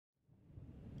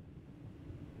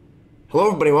Hello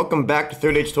everybody, welcome back to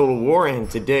Third Age Total War, and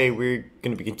today we're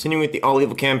going to be continuing with the All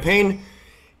Evil campaign.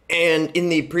 And in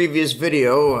the previous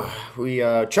video, we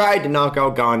tried to knock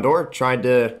out Gondor, tried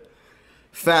to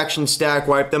faction stack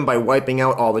wipe them by wiping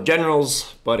out all the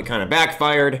generals, but it kind of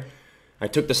backfired. I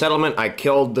took the settlement, I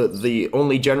killed the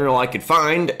only general I could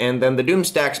find, and then the Doom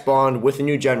stack spawned with a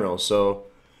new general. So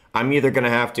I'm either going to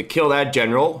have to kill that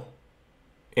general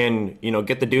and, you know,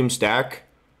 get the Doom stack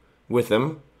with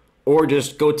him, or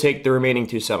just go take the remaining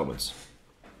two settlements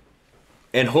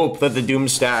and hope that the Doom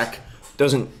stack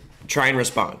doesn't try and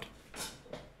respond.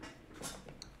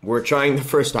 We're trying the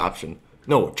first option.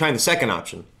 No, we're trying the second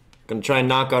option. Gonna try and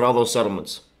knock out all those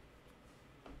settlements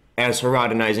as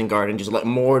Harad and Isengard and just let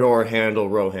Mordor handle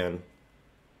Rohan.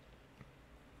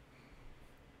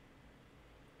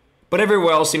 But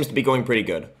everywhere else seems to be going pretty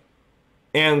good.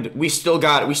 And we still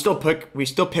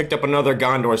picked up another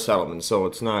Gondor settlement, so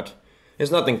it's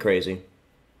nothing crazy.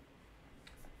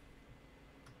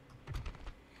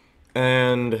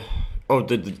 And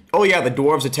oh yeah, the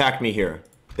Dwarves attacked me here.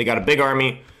 They got a big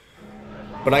army,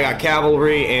 but I got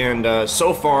cavalry, and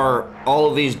so far all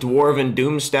of these Dwarven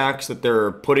Doom stacks that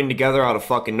they're putting together out of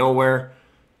fucking nowhere,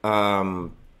 they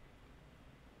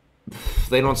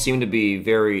don't seem to be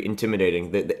very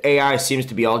intimidating. The AI seems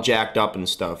to be all jacked up and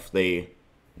stuff. They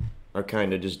are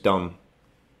kind of just dumb.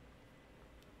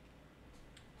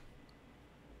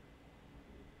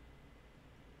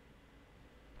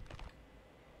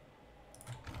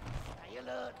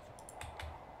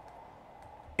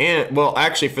 And, well,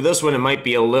 actually, for this one, it might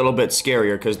be a little bit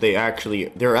scarier, because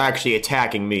they're actually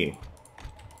attacking me.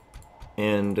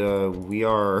 And,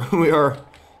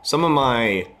 some of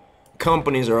my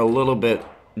companies are a little bit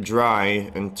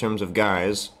dry in terms of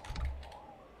guys.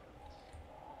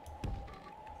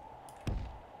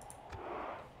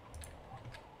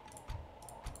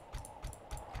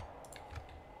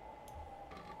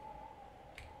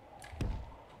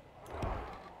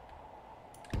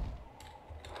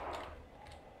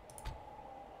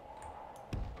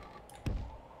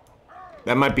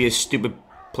 That might be a stupid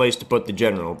place to put the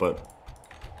general, but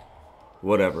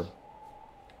whatever.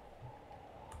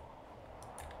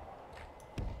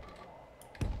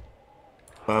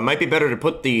 It might be better to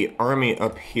put the army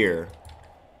up here.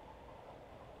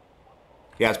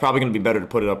 Yeah, it's probably going to be better to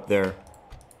put it up there.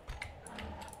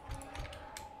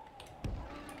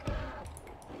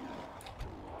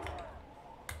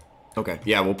 Okay,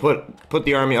 yeah, we'll put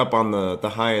the army up on the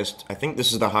highest. I think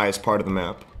this is the highest part of the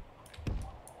map.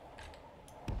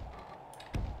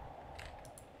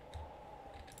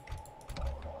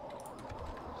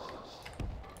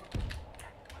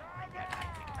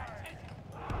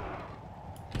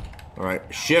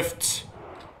 Alright, shift.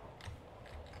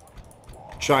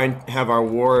 Try and have our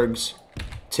wargs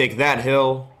take that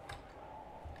hill.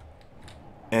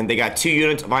 And they got 2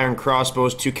 units of iron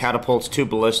crossbows, 2 catapults, 2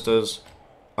 ballistas.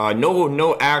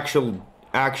 No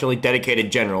actually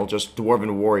dedicated general, just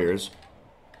dwarven warriors.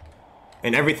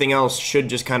 And everything else should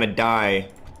just kind of die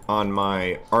on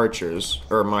my archers,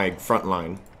 or my front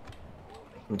line.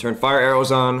 And turn fire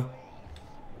arrows on.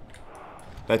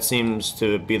 That seems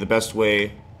to be the best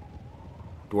way.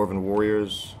 Dwarven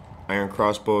warriors, iron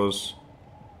crossbows.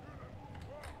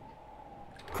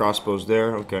 Crossbows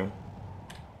there, okay.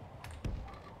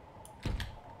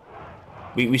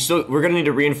 We're gonna need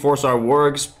to reinforce our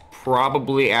wargs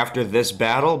probably after this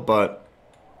battle, but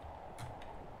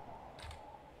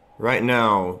right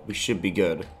now we should be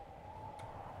good.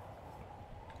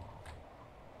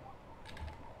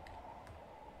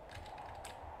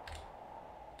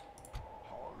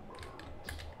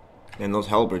 And those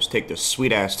halberds take their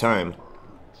sweet-ass time.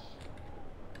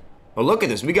 Oh, look at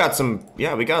this. We got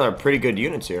our pretty good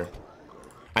units here.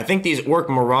 I think these orc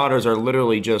marauders are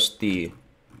literally just the...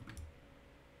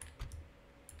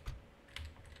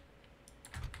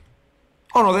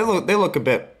 Oh, no, they look a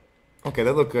bit... Okay, they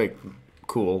look like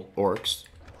cool orcs.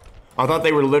 I thought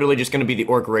they were literally just going to be the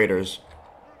orc raiders.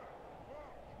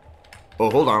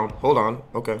 Oh, hold on.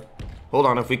 Okay. Hold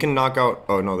on, if we can knock out...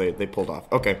 Oh, no, they pulled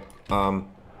off. Okay,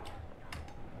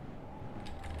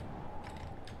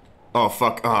 Oh,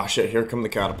 fuck. Oh, shit. Here come the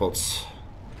catapults.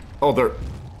 Oh,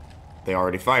 they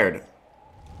already fired.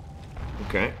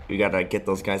 Okay. We gotta get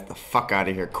those guys the fuck out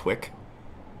of here quick.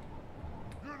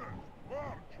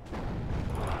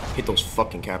 Hit those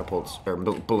fucking catapults. Or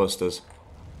ballistas.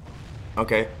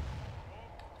 Okay.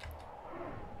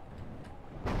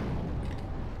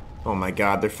 Oh my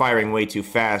god. They're firing way too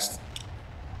fast.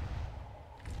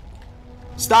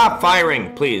 Stop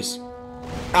firing, please.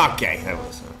 Okay. That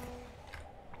was...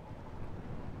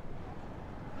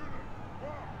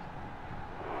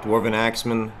 Dwarven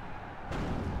Axeman.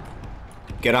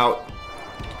 Get out.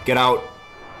 Get out.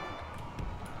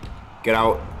 Get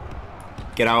out.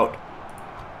 Get out.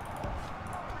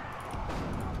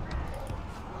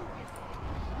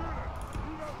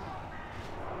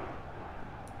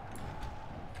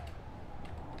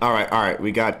 Alright,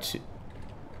 we got to...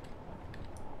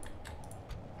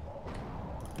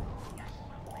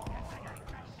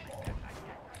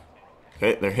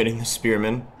 Okay, they're hitting the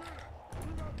spearmen.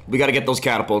 We gotta get those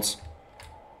catapults.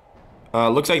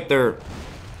 Looks like they're...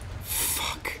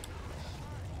 Fuck.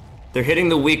 They're hitting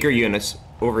the weaker units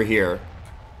over here.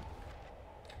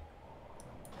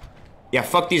 Yeah,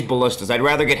 fuck these ballistas. I'd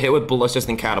rather get hit with ballistas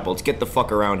than catapults. Get the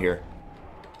fuck around here.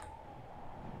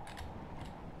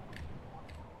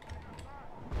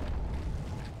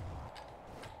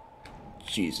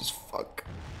 Jesus fuck.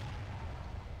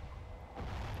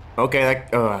 Okay,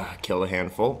 that killed a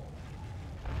handful.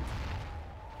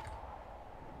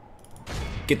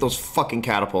 Get those fucking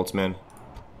catapults, man.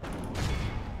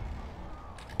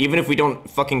 Even if we don't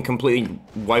fucking completely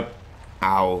wipe...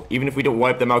 Ow. Even if we don't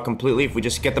wipe them out completely, if we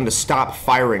just get them to stop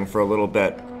firing for a little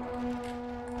bit.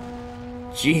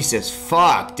 Jesus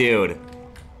fuck, dude.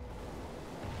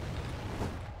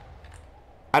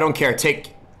 I don't care.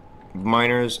 Take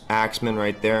miners, axemen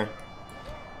right there.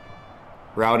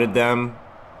 Routed them.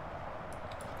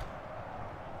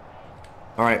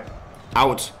 Alright.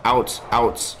 Out, out,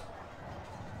 out.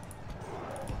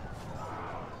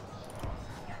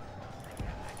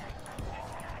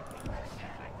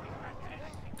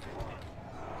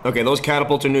 Okay, those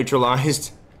catapults are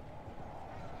neutralized.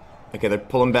 Okay, they're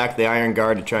pulling back the Iron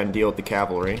Guard to try and deal with the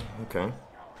cavalry. Okay.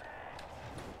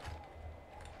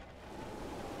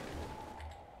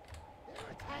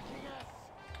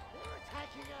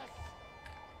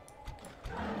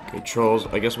 Okay, trolls.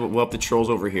 I guess we'll have the trolls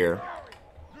over here.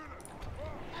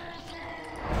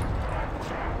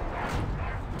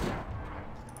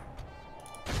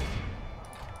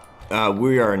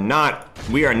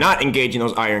 We are not engaging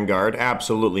those Iron Guard.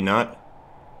 Absolutely not.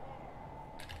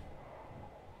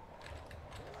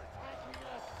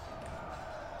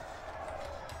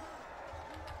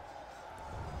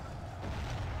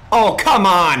 Oh, come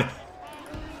on!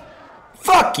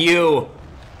 Fuck you!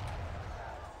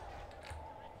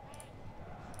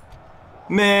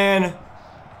 Man.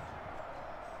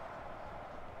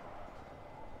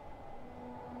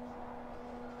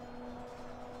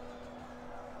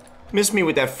 Miss me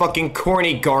with that fucking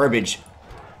corny garbage.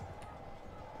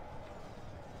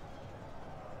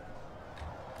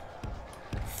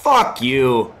 Fuck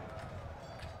you.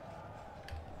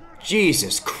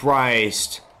 Jesus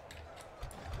Christ.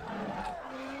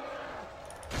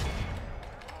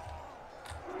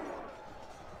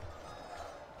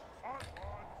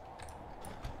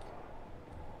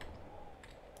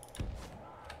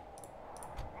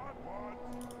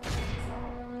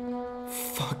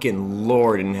 Fucking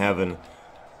Lord in heaven.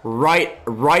 Right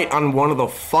on one of the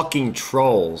fucking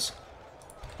trolls.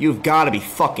 You've got to be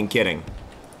fucking kidding.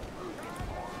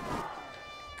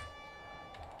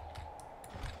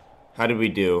 How did we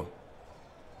do?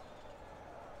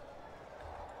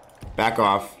 Back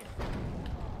off.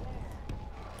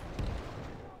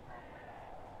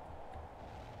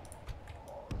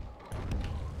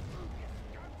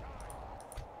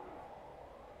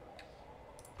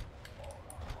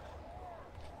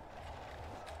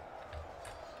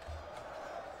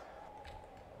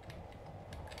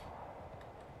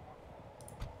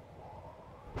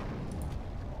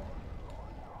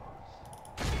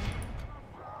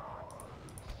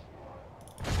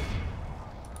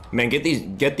 Man, get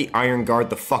the Iron Guard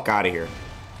the fuck out of here.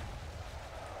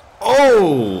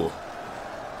 Oh!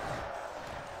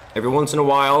 Every once in a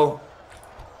while,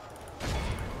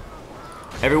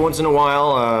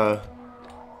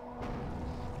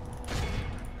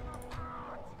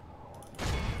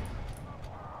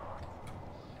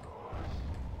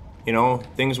 you know,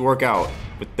 things work out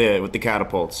with the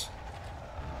catapults.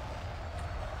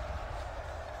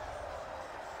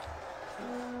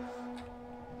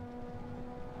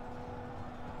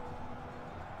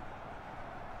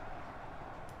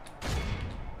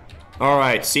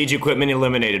 Alright, siege equipment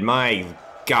eliminated. My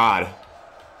God.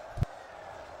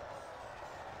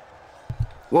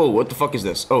 Whoa, what the fuck is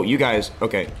this? Oh, you guys,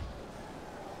 okay.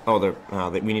 Oh,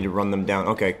 we need to run them down.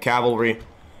 Okay, cavalry.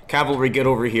 Cavalry, get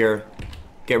over here.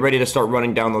 Get ready to start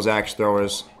running down those axe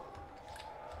throwers.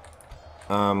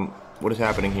 What is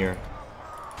happening here?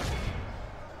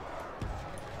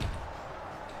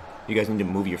 You guys need to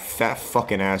move your fat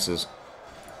fucking asses.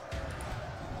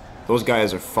 Those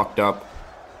guys are fucked up.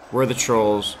 Where are the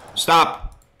trolls?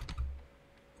 Stop!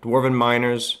 Dwarven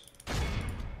miners.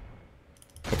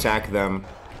 Attack them.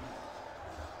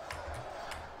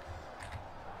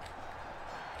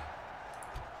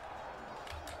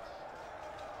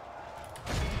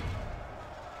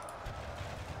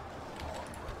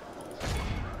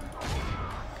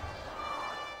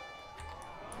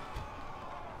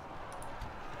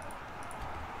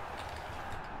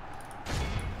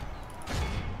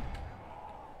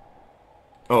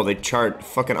 Oh, they chart.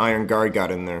 Fucking Iron Guard got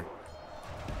in there.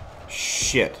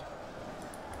 Shit.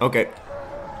 Okay.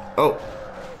 Oh.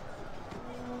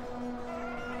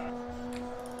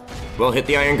 Well, hit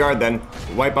the Iron Guard then.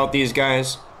 Wipe out these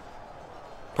guys.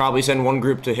 Probably send one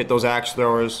group to hit those axe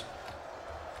throwers.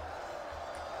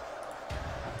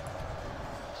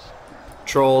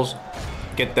 Trolls.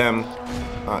 Get them.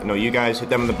 No, you guys. Hit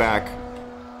them in the back.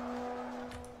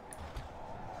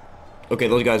 Okay,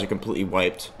 those guys are completely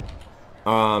wiped.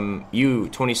 You,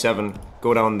 27,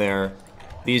 go down there.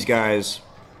 These guys,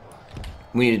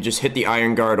 we need to just hit the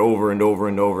Iron Guard over and over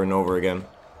and over and over again.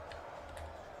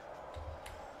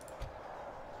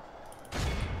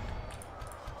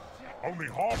 Only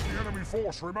half the enemy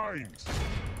force remains.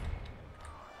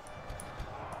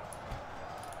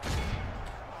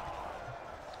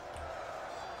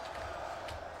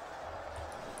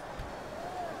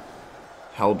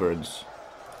 Halberds.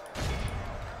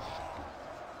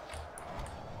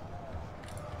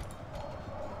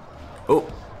 Oh,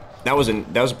 that was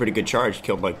a pretty good charge.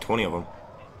 Killed like 20 of them.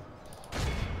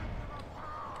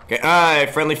 Okay,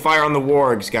 friendly fire on the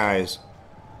wargs, guys.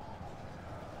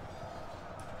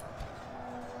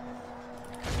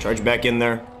 Charge back in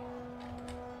there.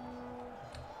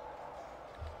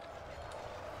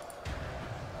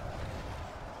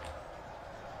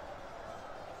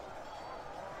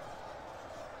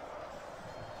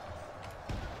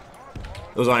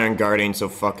 Those Iron Guard ain't so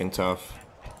fucking tough.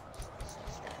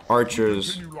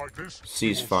 Archers,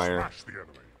 ceasefire.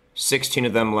 16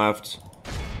 of them left.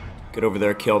 Get over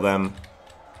there, kill them.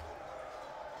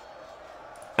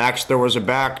 Axe throwers are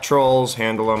back. Trolls,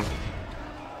 handle them.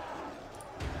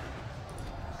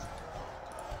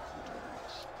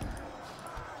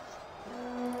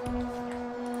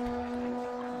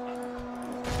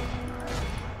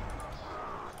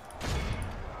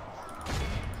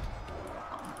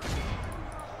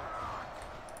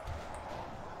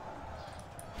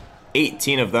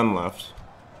 $18 of them left.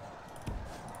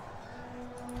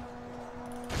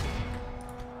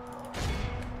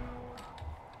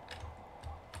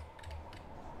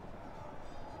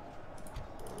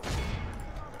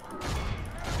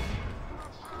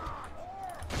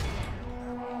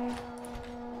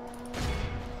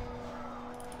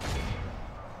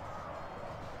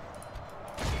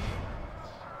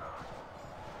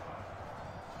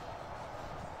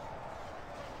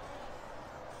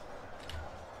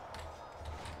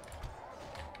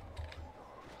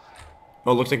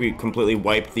 Oh, looks like we completely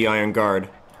wiped the Iron Guard.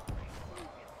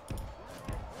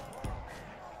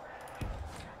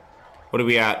 What are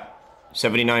we at?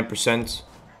 79%?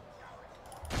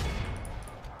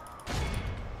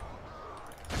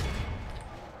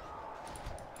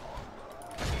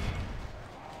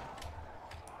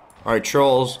 Alright,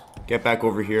 trolls, get back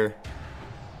over here.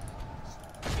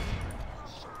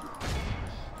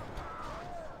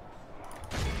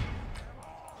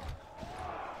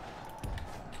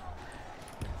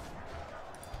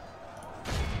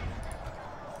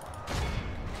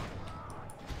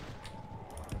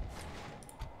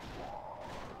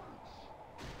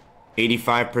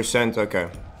 $85%, okay.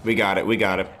 We got it, we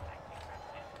got it.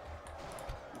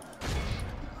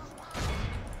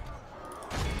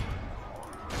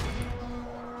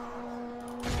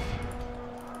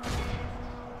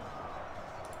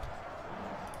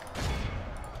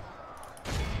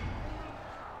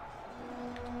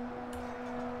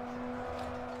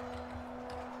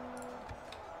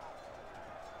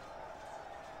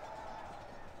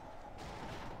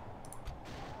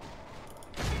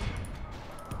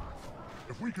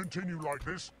 If we continue like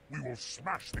this, we will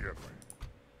smash the enemy.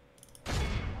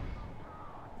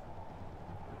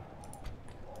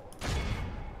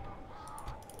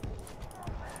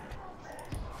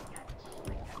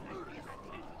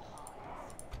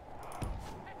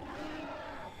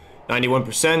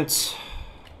 %.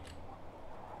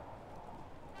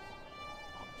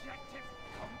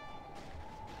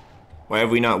 Why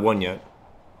have we not won yet?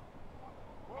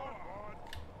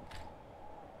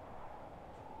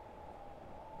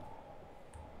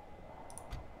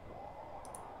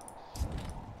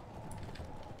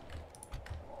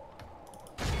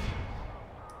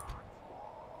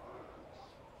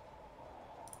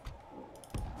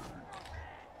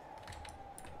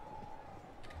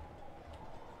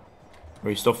 Are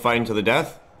you still fighting to the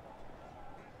death?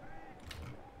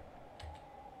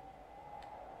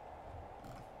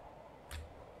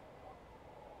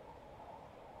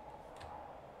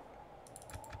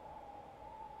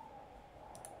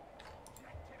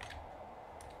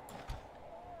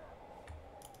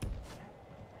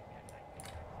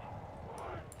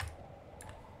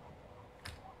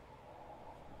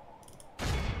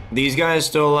 These guys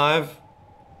still alive?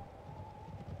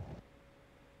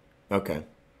 Okay.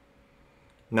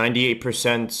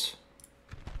 98%.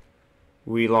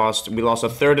 We lost a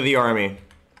third of the army.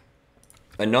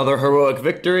 Another heroic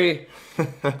victory.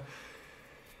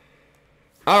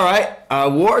 Alright,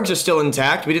 wargs are still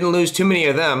intact. We didn't lose too many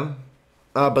of them.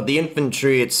 But the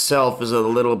infantry itself is a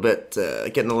little bit,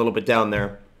 getting a little bit down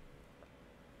there.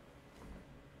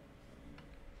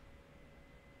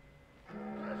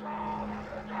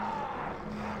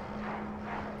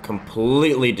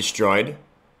 Completely destroyed.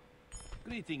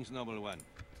 Greetings, noble one.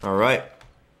 Alright.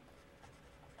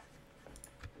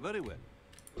 Very well.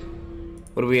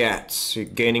 What are we at? So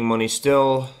gaining money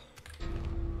still.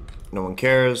 No one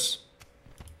cares.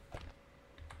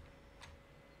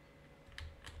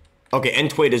 Okay,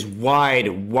 Entwade is wide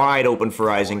open for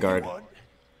Isengard.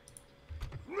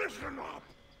 Listen up.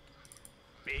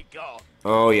 Be gone.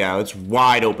 Oh yeah, it's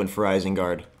wide open for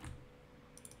Isengard.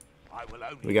 I will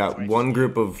only We got one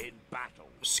group of in battle.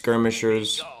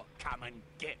 skirmishers, Go, come and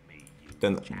get me, you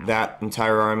then coward. that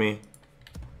entire army.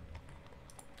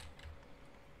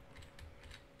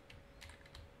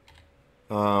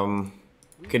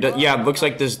 Okay, yeah, it looks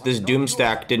like this Doom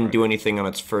stack didn't do anything on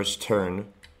its first turn.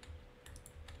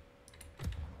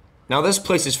 Now this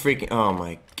place is freaking... Oh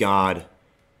my god.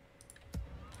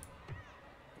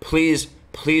 Please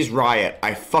riot.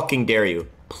 I fucking dare you.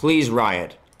 Please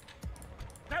riot.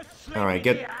 Alright,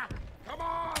 get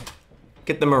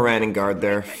the Morannon guard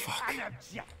there. Fuck.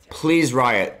 Please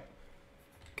riot.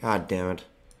 God damn it.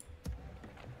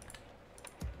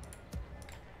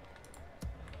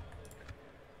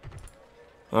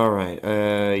 Alright,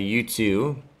 you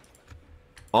two.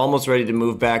 Almost ready to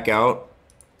move back out.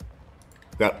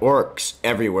 We've got orcs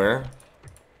everywhere.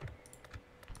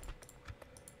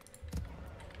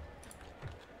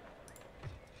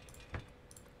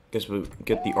 Guess we'll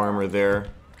get the armor there.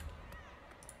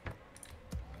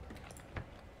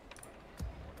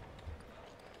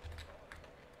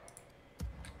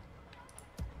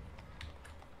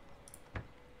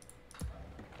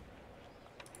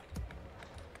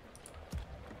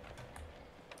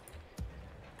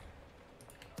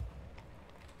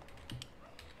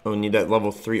 Oh, we need that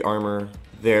level 3 armor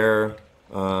there.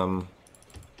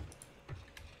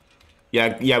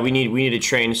 Yeah, we need to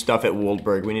train stuff at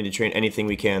Woldburg. We need to train anything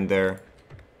we can there.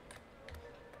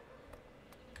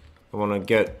 I want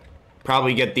to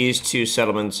probably get these two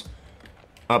settlements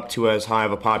up to as high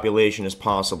of a population as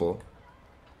possible.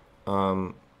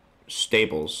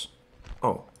 Stables.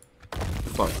 Oh,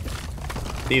 fuck.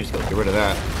 Thieves Guild, get rid of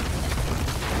that.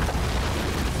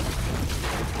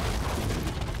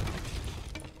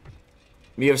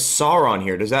 We have Sauron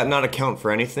here. Does that not account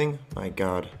for anything? My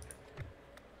god.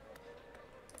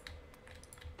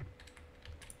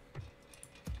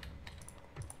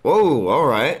 Whoa,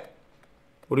 alright.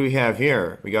 What do we have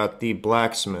here? We got the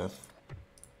blacksmith.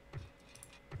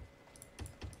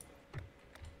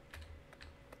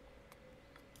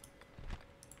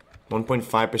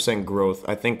 %1.5% growth.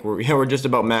 I think we're just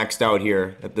about maxed out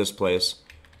here at this place.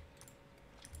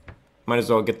 Might as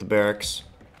well get the barracks.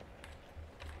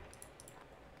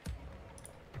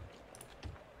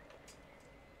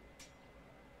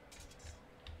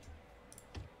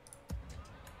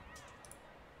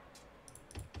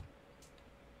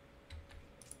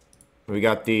 We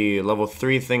got the level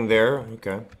 3 thing there.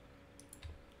 Okay.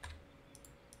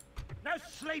 No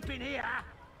sleeping here.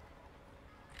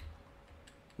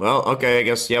 Well, okay, I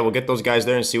guess, yeah, we'll get those guys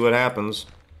there and see what happens.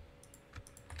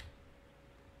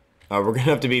 We're gonna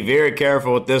have to be very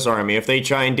careful with this army. If they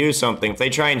try and do something, if they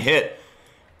try and hit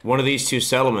one of these two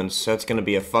settlements, that's gonna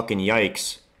be a fucking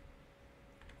yikes.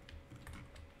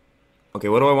 Okay,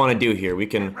 what do I want to do here? We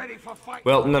can...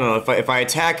 Well, no. If I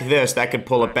attack this, that could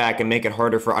pull it back and make it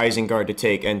harder for Isengard to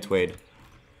take Entwade.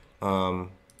 No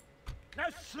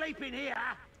sleeping here.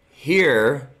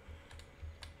 Here...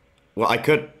 Well, I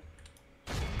could...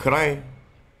 Could I...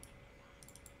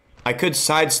 I could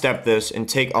sidestep this and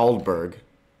take Aldburg.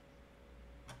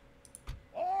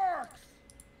 Orcs!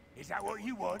 Is that what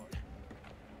you want?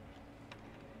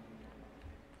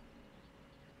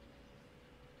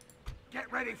 Get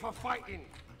ready for fighting.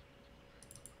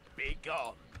 Be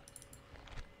gone.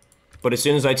 But as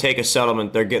soon as I take a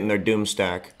settlement, they're getting their Doom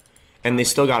stack. And they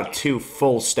still got 2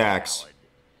 full stacks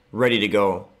ready to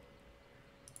go.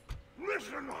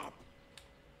 Listen up.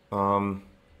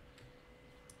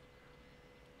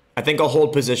 I think I'll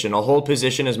hold position. I'll hold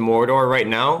position as Mordor right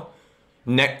now.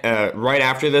 Right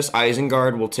after this,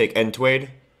 Isengard will take Entwade.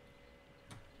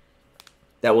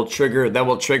 That will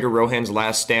trigger Rohan's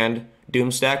last stand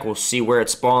Doom stack. We'll see where it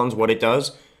spawns, what it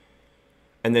does.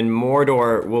 And then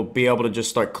Mordor will be able to just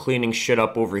start cleaning shit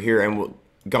up over here, and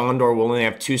Gondor will only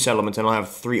have 2 settlements, and I'll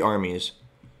have 3 armies.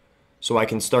 so I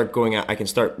can start going out. I can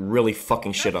start really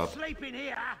fucking shit No up. sleeping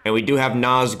here. And we do have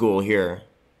Nazgul here.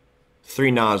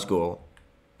 3 Nazgul.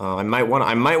 I might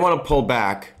want to pull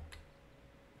back.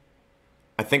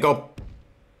 I think I'll.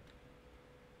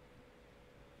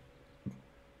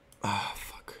 Ah,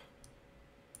 fuck.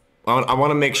 I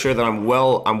want to make sure that I'm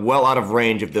well out of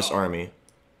range of this army.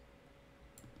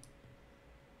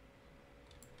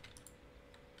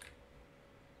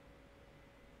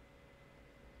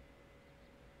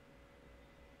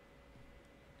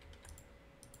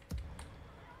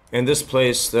 In this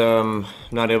place,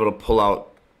 not able to pull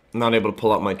out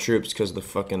my troops because the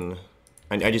fucking.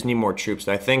 I just need more troops.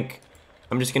 I think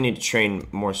I'm just gonna need to train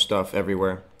more stuff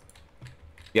everywhere.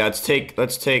 Yeah, let's take.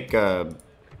 Wait,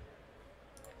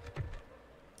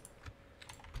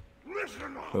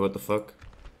 what the fuck?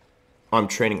 Oh, I'm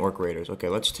training orc raiders. Okay,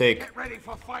 let's take Get ready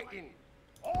for fighting.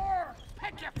 Or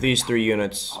these 3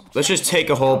 units. Let's just take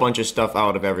a whole bunch of stuff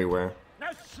out of everywhere. no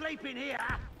sleeping here.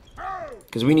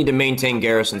 Because we need to maintain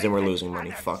garrisons and we're losing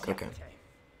money. Fuck, okay.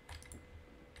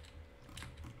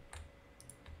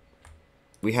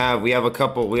 We have a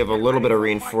little bit of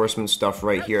reinforcement stuff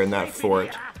right here in that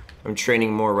fort. I'm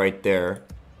training more right there.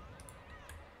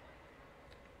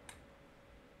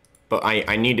 But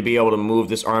I need to be able to move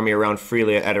this army around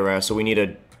freely at Edoras, so we need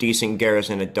a decent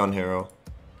garrison at Dunharrow.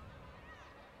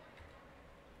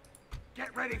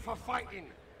 Get ready for fighting.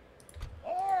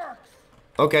 Orcs.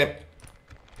 Okay.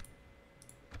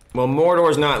 Well,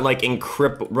 Mordor's not like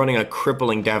running a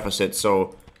crippling deficit,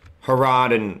 so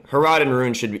Harad and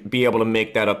Rune should be able to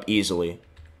make that up easily.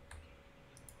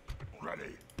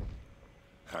 Ready.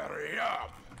 Hurry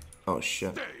up. Oh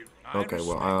shit. Okay,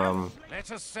 well, Let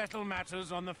us settle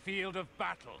matters on the field of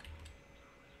battle.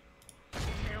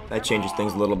 that changes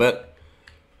things a little bit.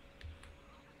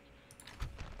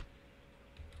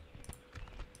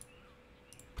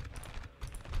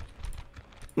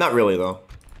 Not really though.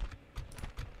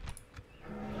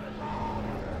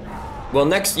 Well,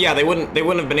 next, yeah, they wouldn't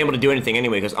have been able to do anything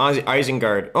anyway because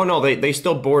Isengard. Oh no, they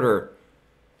still border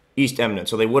East Emnet,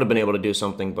 so they would have been able to do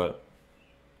something, but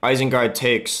Isengard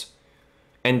takes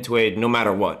Entwade no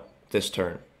matter what this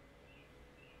turn.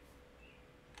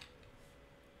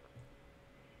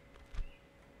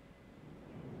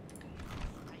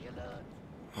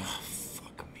 Oh,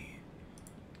 fuck me.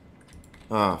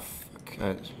 Oh,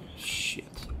 fuck. Shit.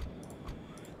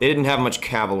 They didn't have much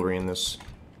cavalry in this.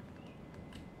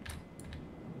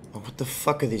 Oh, what the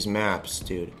fuck are these maps,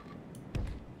 dude?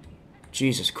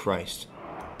 Jesus Christ.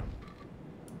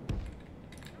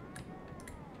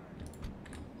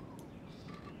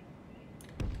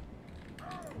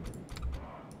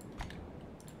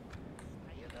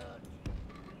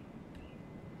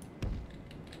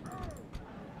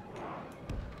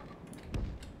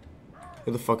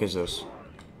 Who the fuck is this?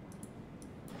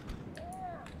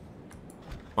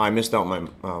 Oh, I missed out my...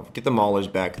 get the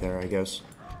Maulers back there, I guess.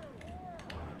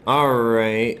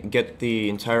 Alright, get the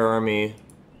entire army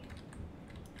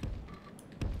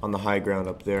on the high ground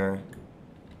up there.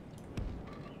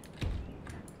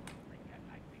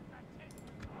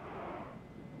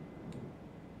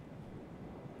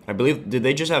 I believe... Did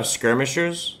they just have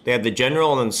skirmishers? They had the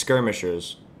general and then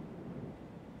skirmishers.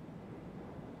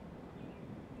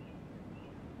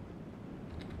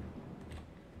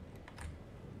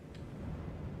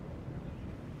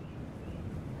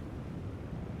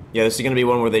 Yeah, this is gonna be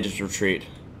one where they just retreat.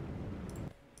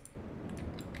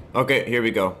 Okay, here we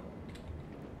go.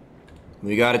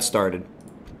 We got it started.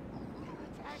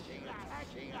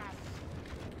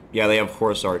 Yeah, they have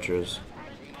horse archers.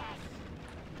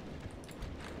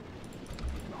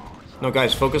 No,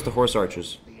 guys, focus the horse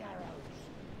archers.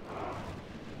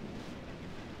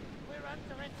 We're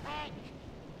under attack.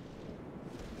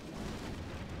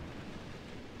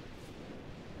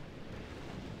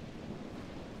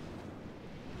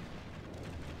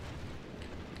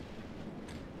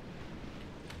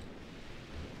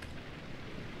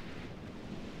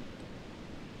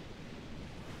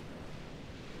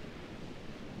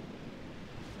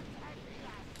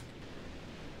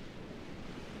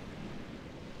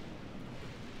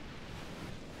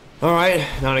 Alright,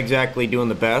 not exactly doing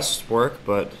the best work,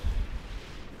 but...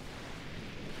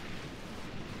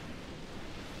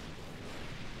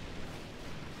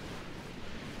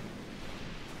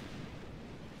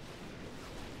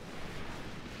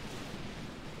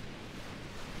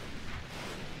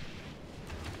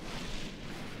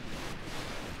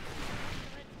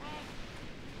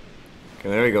 Okay,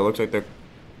 there we go. Looks like they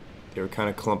were kind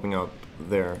of clumping out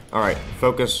there. Alright,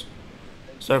 focus.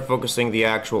 Start focusing the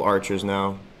actual archers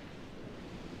now.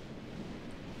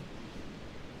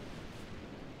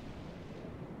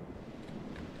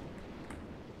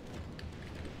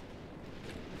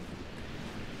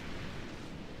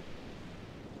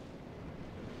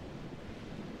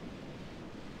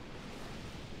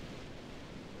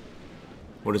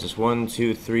 What is this? 1,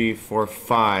 2, 3, 4,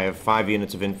 5. 5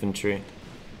 units of infantry.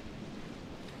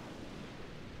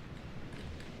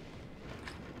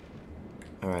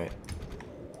 Alright.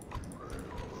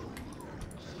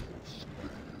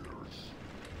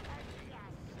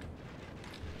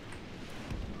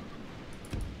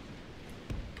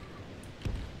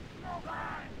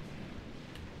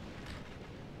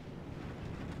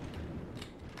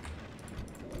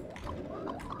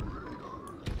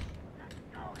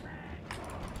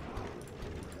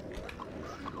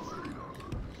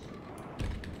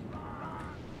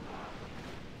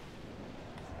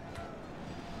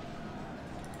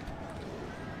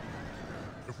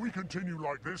 If we continue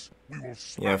like this, we will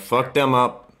smash Yeah, fuck them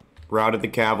up. Routed the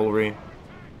cavalry.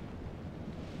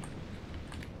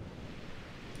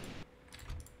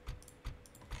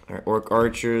 Alright, orc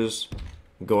archers.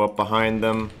 Go up behind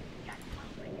them.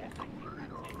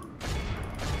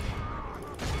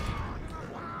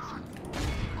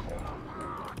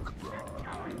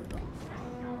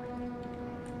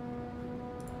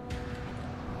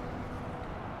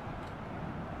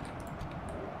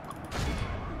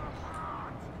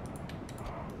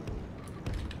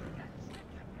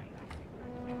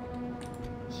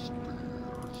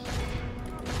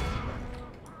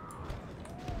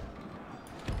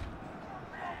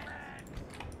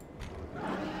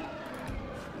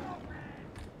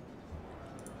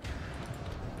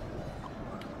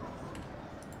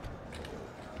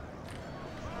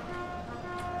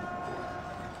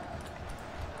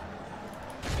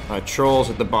 Trolls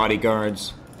at the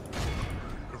bodyguards.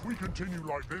 If we continue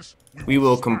like this, We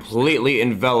will smash completely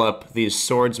envelop these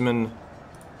swordsmen.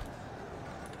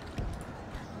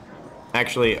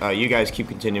 Actually, you guys keep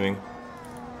continuing.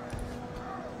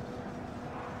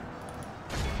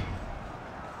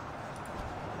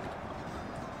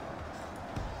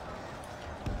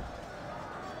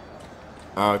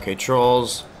 Okay,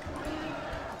 trolls.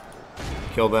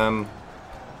 Kill them.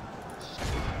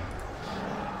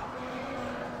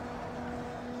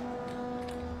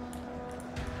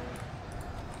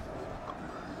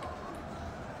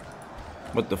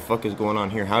 What the fuck is going on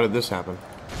here? How did this happen?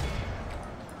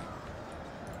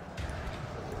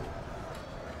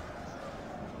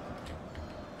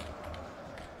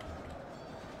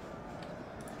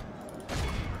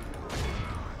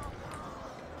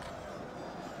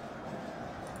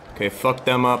 Okay, fuck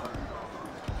them up.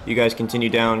 You guys continue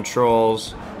down.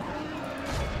 Trolls.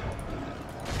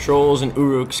 Trolls and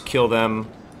Uruks, kill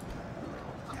them.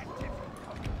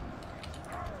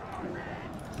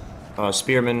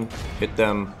 Spearmen, hit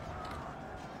them.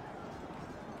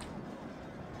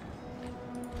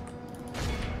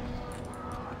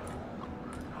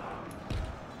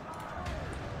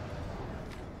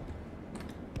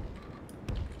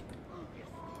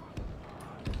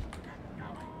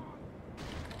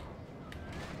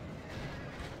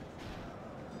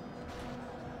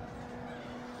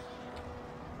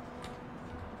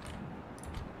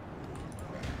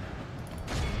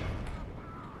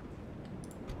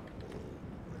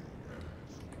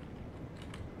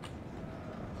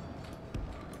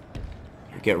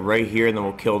 Get right here and then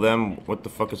we'll kill them. What the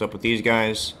fuck is up with these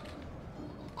guys?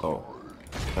 Oh.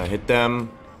 Hit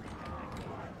them.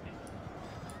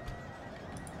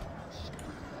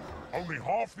 Only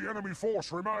half the enemy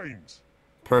force remains.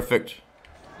 Perfect.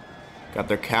 Got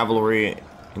their cavalry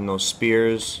in those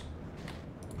spears.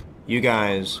 You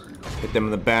guys, hit them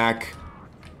in the back.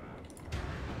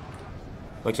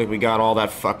 Looks like we got all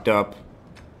that fucked up.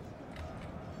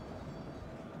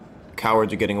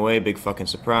 Cowards are getting away, big fucking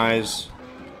surprise.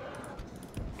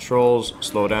 Trolls,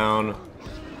 slow down.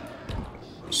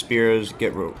 Spears,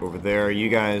 get over there. You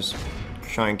guys,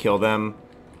 try and kill them.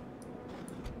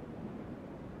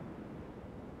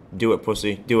 Do it,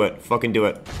 pussy. Do it. Fucking do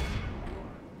it.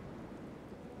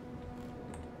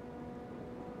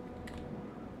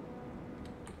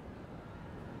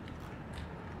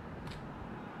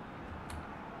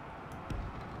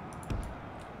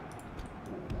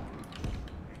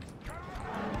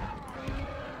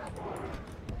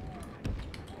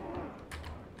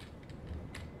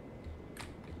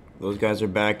 Those guys are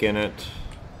back in it.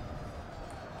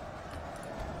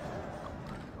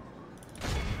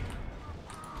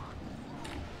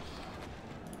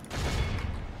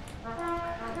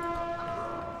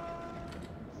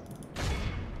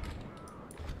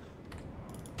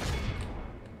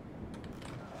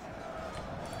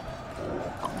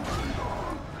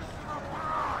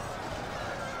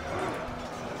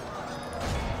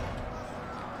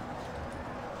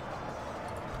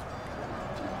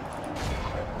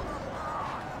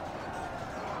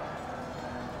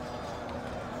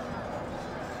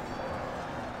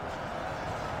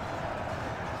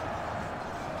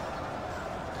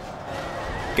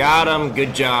 Got him.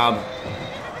 Good job.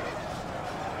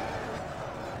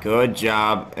 Good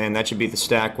job. And that should be the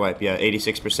stack wipe. Yeah,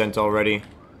 86% already.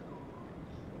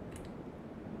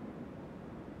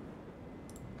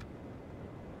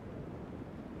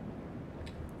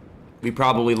 We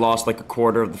probably lost like a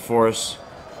quarter of the force.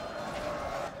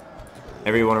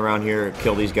 Everyone around here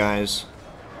kill these guys.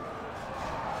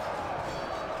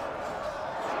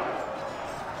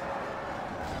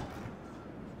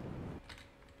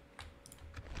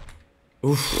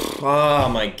 Oof. Oh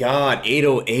my god,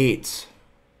 808.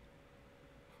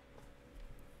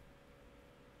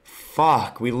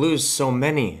 Fuck, we lose so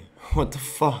many. What the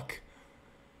fuck?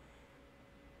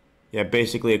 Yeah,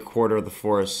 basically a quarter of the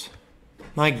force.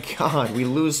 My god, we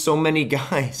lose so many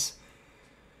guys.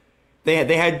 They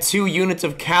had 2 units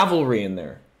of cavalry in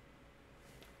there.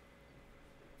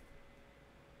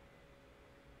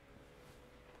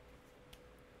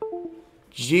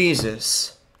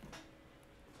 Jesus.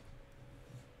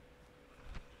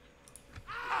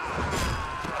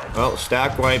 Well,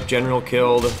 stack wipe, general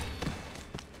killed.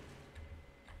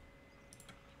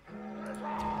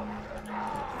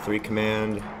 Three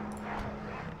command.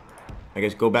 I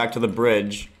guess go back to the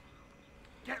bridge.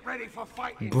 Get ready for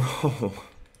fighting. Bro.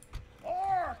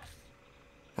 Orcs!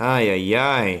 Ay, ay,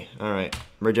 ay. Alright,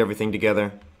 merge everything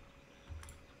together.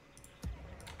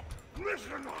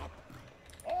 Listen up!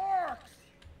 Orcs!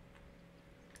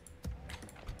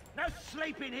 No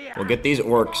sleeping here! We'll get these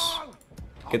orcs.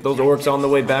 Get those orcs on the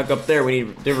way back up there. We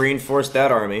need to reinforce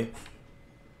that army.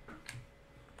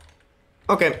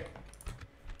 Okay.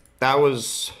 That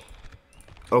was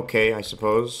okay, I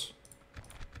suppose.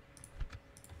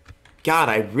 God,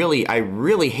 I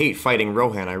really hate fighting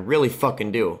Rohan. I really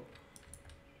fucking do.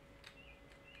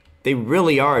 They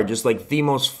really are just like the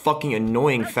most fucking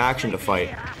annoying faction to fight.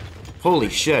 Holy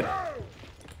shit.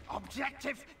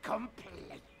 Objective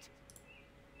complete.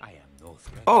 I am no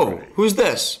threat. Oh, who's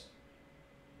this?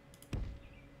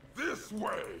 This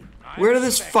way! Where did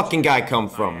this fucking guy come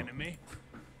from? Enemy.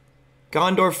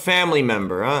 Gondor family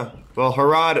member, huh? Well,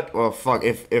 Harad, well, fuck,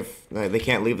 if they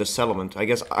can't leave the settlement, I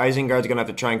guess Isengard's gonna have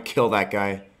to try and kill that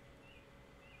guy.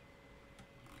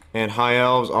 And High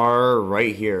Elves are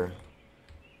right here.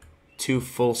 2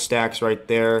 full stacks right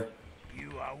there.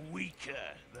 You are weaker.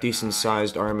 Decent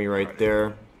sized army right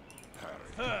there.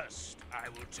 First, I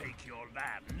will take your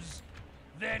lands,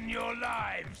 then your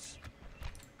lives.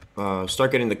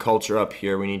 Start getting the culture up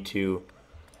here.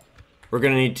 We're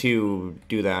gonna need to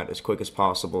do that as quick as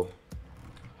possible.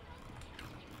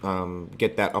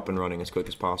 Get that up and running as quick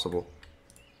as possible.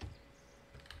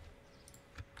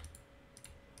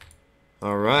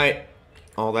 Alright.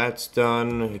 All that's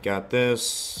done. We got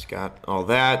this. Got all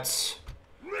that.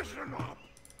 Listen up!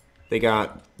 They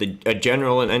got a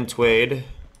general in Entwade.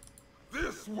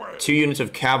 This way! 2 units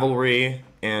of cavalry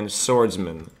and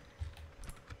swordsmen.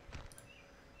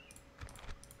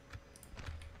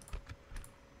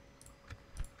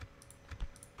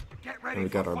 Get ready And we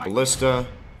got for our fighting. ballista.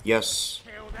 Yes.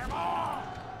 Kill them all!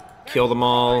 Kill them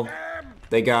all. Them!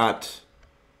 They got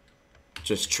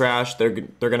just trash. They're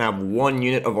gonna have 1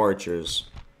 unit of archers.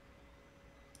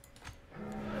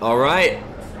 All right,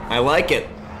 I like it.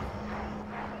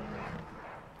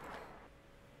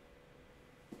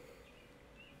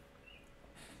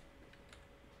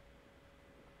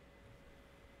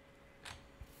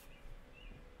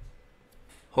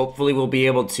 Hopefully, we'll be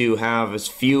able to have as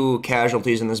few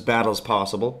casualties in this battle as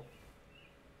possible.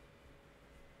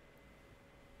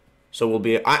 So we'll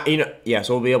be,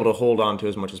 so we'll be able to hold on to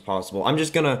as much as possible. I'm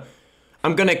gonna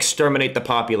exterminate the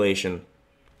population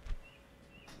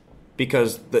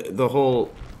because the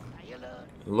whole.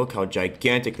 Look how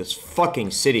gigantic this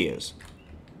fucking city is.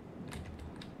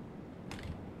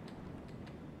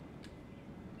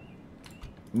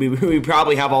 We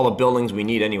probably have all the buildings we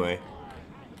need anyway.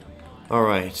 All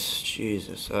right,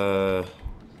 Jesus.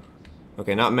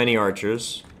 Okay, not many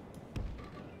archers.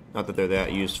 Not that they're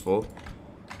that useful.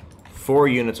 4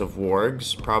 units of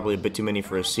wargs, probably a bit too many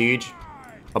for a siege.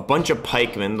 A bunch of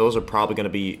pikemen, those are probably going to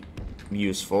be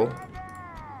useful.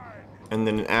 And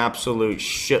then an absolute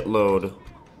shitload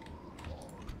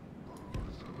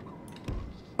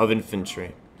of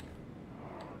infantry.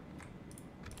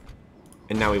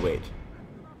 And now we wait.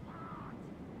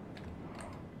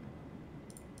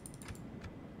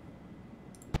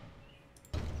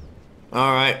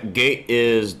 Alright, gate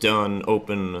is done,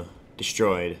 open,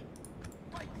 destroyed.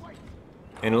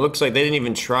 And it looks like they didn't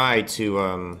even try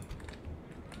to,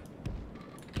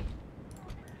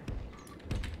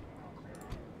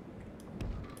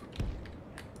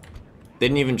 they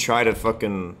didn't even try to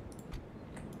fucking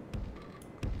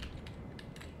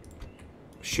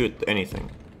shoot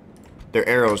anything. their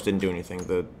arrows didn't do anything.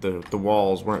 The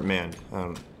walls weren't manned.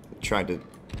 I tried to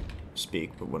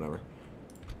speak, but whatever.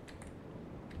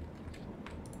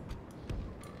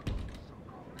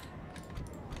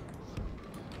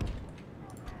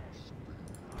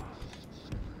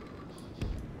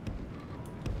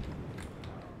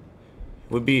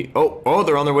 Would be oh,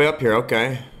 they're on their way up here.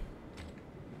 Okay.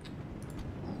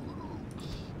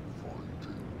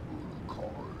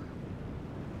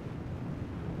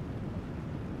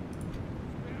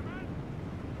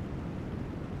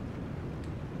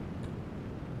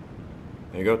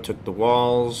 There you go. Took the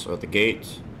walls or the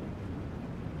gate.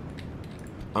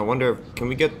 I wonder if, can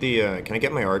we get the can I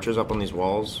get my archers up on these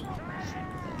walls?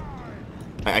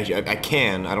 I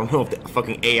can. I don't know if the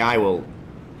fucking AI will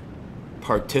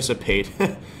participate.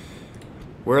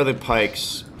 Where are the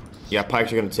pikes? Yeah,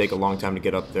 pikes are gonna take a long time to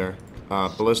get up there.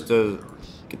 Ballista,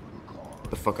 get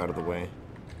the fuck out of the way.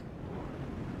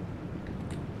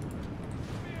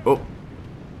 Oh.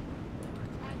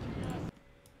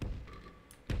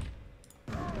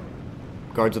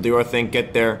 Guards of the Earth thing,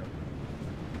 get there.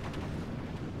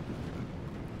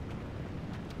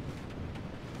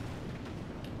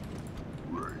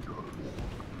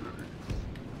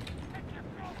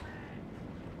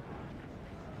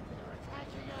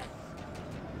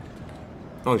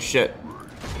 Oh shit.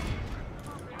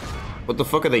 What the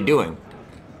fuck are they doing?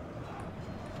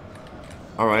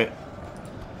 Alright.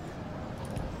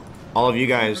 All of you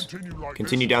guys,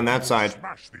 continue down that side.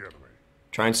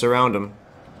 Try and surround them.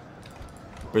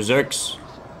 Berserks,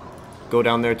 go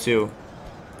down there too.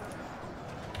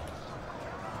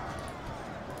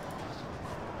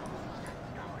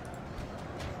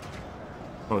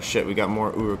 Oh shit, we got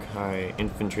more Uruk-hai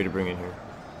infantry to bring in here.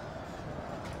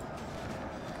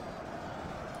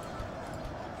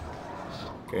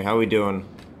 Okay, how we doing?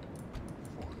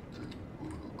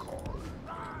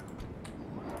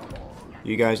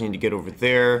 You guys need to get over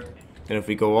there. And if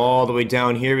we go all the way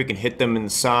down here, we can hit them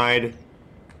inside.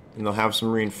 And they'll have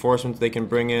some reinforcements they can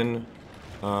bring in.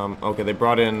 Okay, they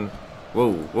brought in...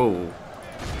 Whoa, whoa.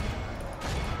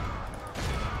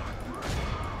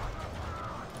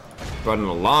 Brought in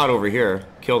a lot over here.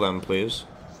 Kill them, please.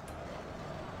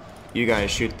 You guys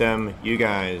shoot them. You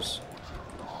guys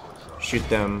shoot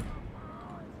them.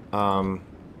 I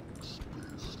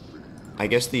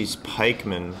guess these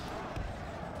pikemen,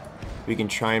 we can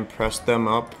try and press them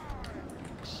up.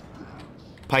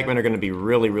 Pikemen are going to be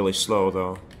really, really slow,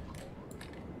 though.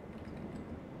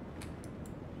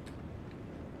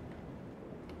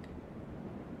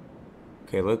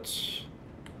 Okay, let's...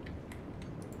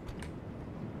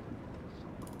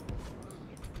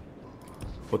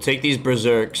 We'll take these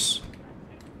berserks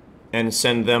and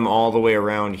send them all the way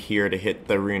around here to hit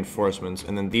the reinforcements.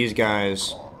 And then these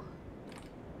guys...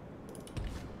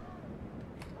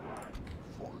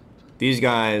 These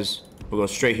guys will go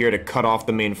straight here to cut off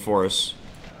the main force.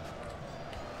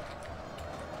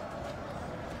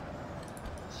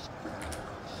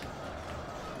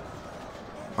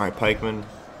 Alright, pikemen,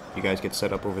 you guys get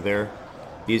set up over there.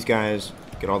 These guys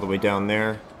get all the way down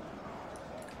there.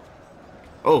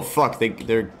 Oh fuck, they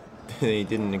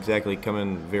didn't exactly come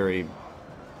in very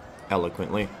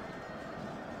eloquently.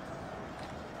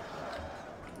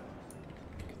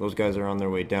 Those guys are on their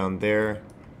way down there.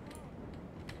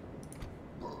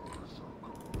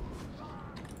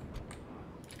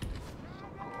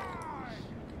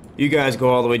 You guys go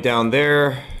all the way down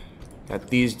there. Got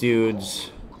these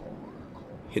dudes.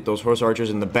 Hit those horse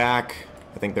archers in the back.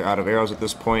 I think they're out of arrows at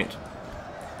this point.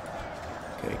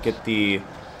 Okay, get the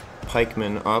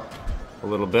pikemen up a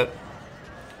little bit.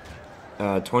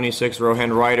 26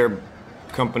 Rohan Rider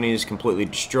companies completely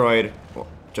destroyed. Well,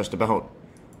 just about.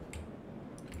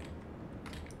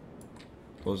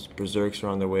 Those berserks are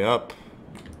on their way up.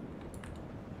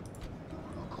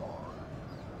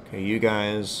 Okay, you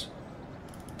guys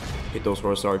hit those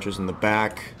horse archers in the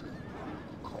back.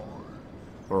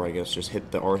 Or I guess just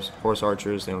hit the horse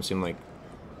archers. They don't seem like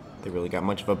they really got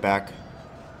much of a back.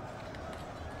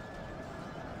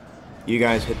 You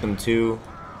guys hit them too.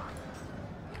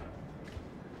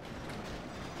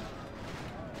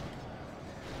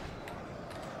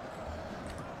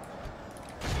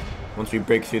 Once we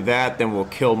break through that, then we'll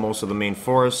kill most of the main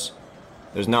force.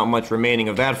 There's not much remaining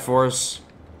of that force.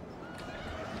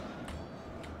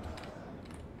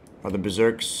 Are the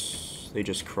berserks? They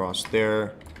just crossed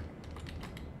there.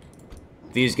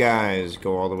 These guys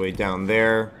go all the way down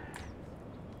there.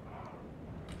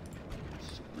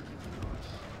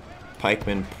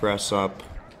 Pikemen press up.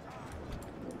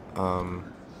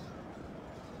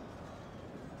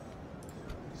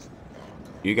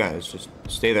 You guys just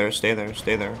stay there, stay there,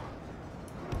 stay there.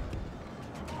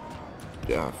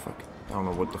 Yeah, fuck. don't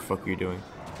know what the fuck you're doing.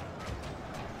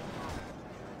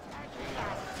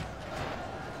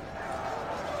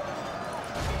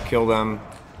 Kill them.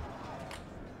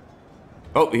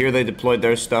 Oh, here they deployed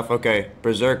their stuff. Okay,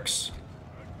 berserks.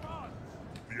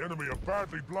 The enemy are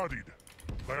badly bloodied.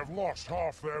 They have lost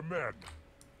half their men.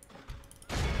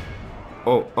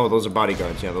 Oh, those are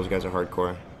bodyguards. Yeah, those guys are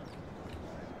hardcore.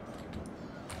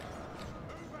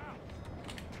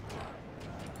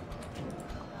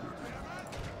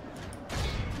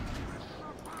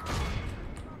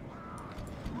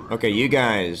 Okay, you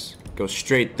guys go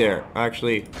straight there.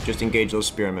 Actually, just engage those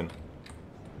spearmen.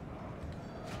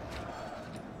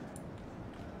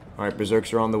 Alright,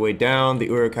 berserks are on the way down. The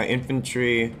Uruk-hai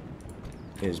infantry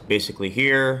is basically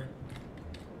here.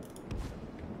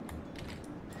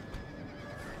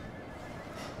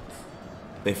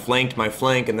 They flanked my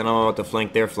flank, and then I'm about to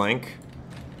flank their flank.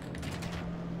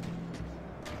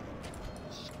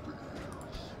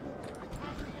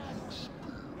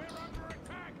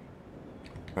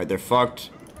 Alright, they're fucked.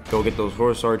 Go get those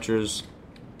horse archers.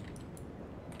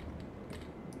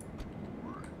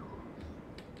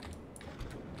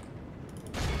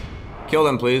 Kill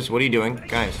them, please. What are you doing?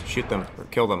 Guys, shoot them. Or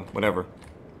kill them. Whatever.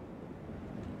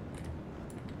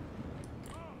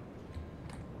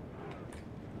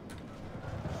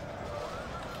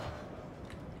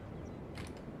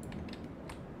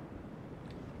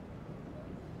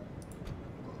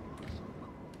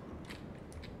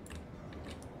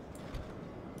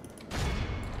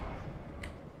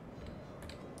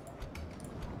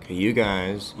 Okay, you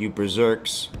guys, you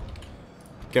berserks,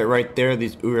 get right there.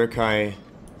 These Uruk-hai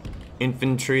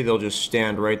infantry, they'll just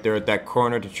stand right there at that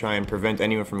corner to try and prevent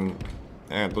anyone from...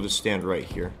 they'll just stand right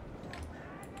here.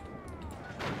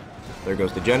 There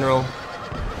goes the general.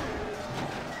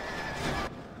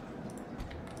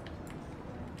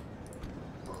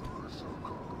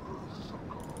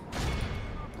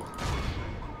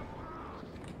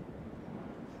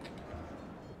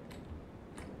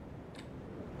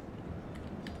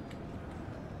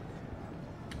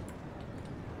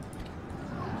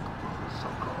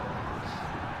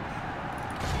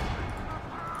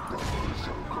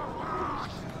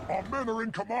 Our men are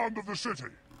in command of the city.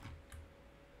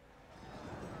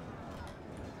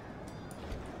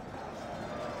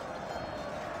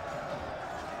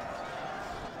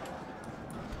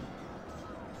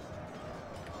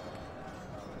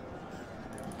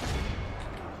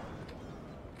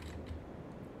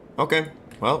 Okay,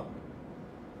 well.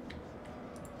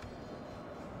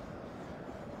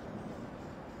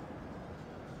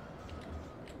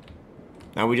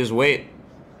 Now we just wait.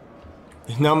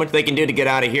 There's not much they can do to get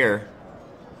out of here.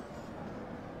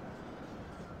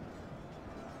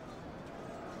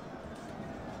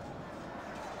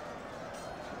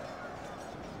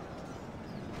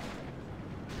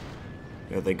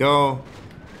 There they go.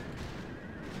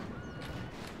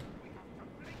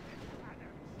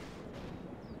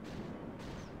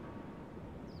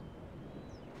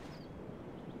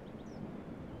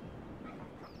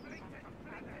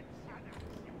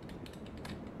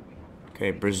 Okay,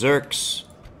 berserks.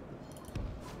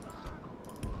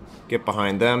 Get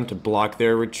behind them to block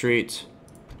their retreat.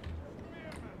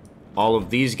 All of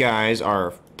these guys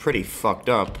are pretty fucked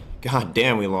up. God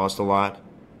damn, we lost a lot.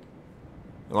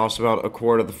 We lost about a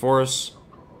quarter of the force.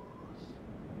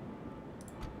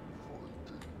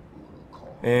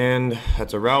 And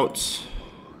that's a rout.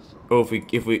 Oh,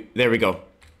 if we, there we go.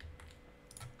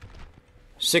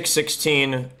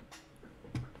 616.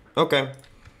 Okay.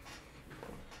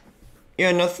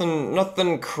 Yeah,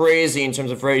 nothing crazy in terms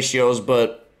of ratios,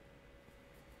 but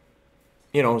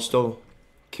you know, still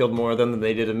killed more of them than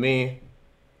they did of me.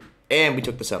 And we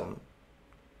took the settlement.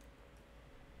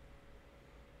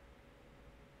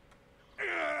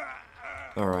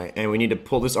 Alright, and we need to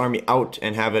pull this army out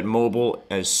and have it mobile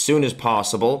as soon as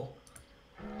possible.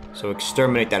 So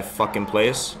exterminate that fucking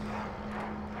place.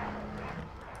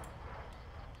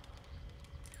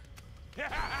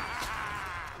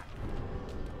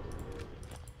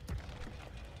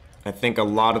 I think a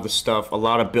lot of the stuff, a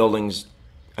lot of buildings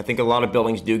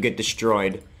do get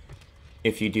destroyed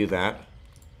if you do that.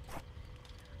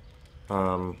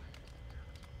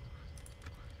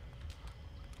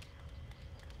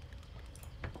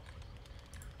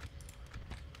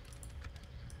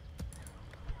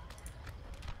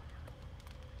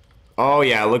 Oh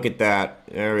yeah, look at that.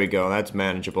 There we go, that's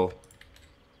manageable.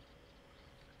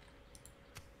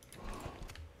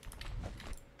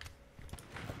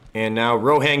 And now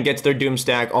Rohan gets their doom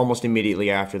stack almost immediately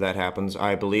after that happens,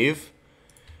 I believe.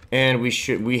 And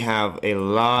we have a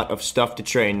lot of stuff to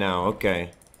train now.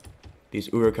 Okay. These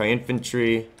Uruk-hai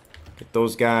infantry, get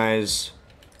those guys.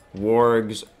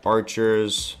 Wargs,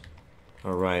 archers.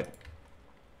 Alright.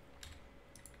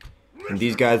 And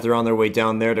these guys, they're on their way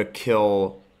down there to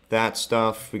kill that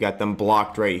stuff. We got them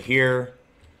blocked right here.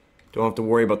 Don't have to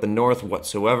worry about the north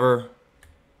whatsoever.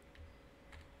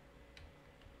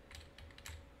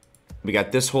 We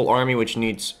got this whole army, which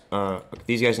needs...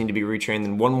 these guys need to be retrained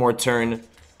in one more turn. And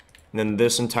then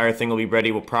this entire thing will be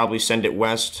ready. We'll probably send it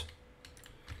west.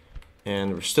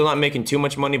 And we're still not making too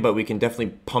much money, but we can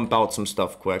definitely pump out some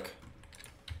stuff quick.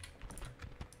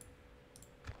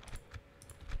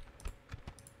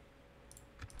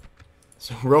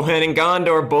 So Rohan and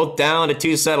Gondor both down to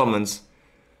 2 settlements.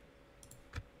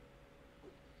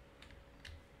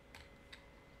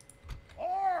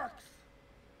 Orcs!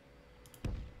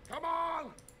 Come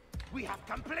on! We have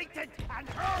completed and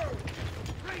hurled!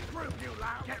 Regroup, you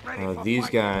loud! Get ready for These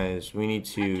fighting. guys, we need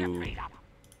Put your to... feet up.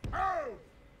 Move!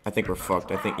 I think we're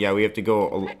fucked. I think, yeah, we have to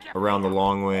go around the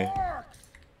long way. Orcs!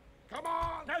 Come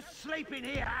on! No sleeping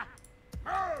here!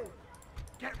 Move!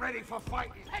 Get ready for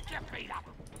fighting! Put your feet up!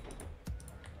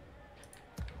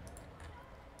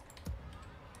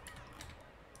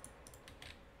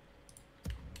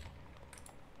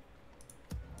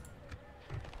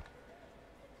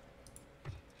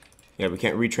 Yeah, we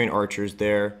can't retrain archers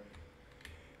there.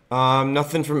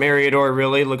 Nothing from Eriador,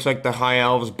 really. Looks like the High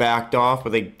Elves backed off,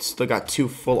 but they still got 2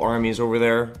 full armies over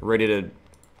there, ready to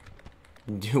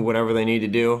do whatever they need to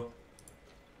do.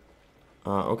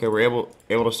 Okay, we're able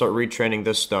to start retraining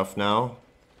this stuff now.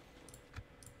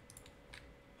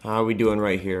 How are we doing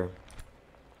right here?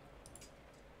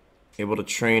 Able to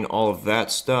train all of that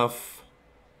stuff.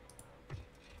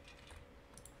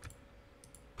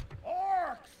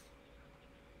 Orcs!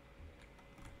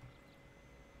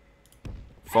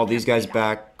 Fall these guys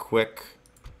back quick.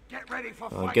 Get ready for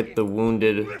fighting! Get the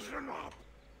wounded. Listen up!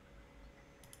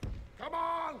 Come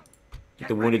on! Get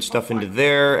the wounded stuff into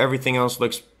there. Everything else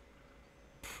looks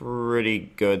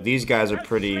pretty good. These guys are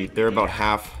pretty... They're about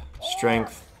half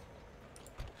strength.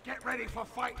 Get ready for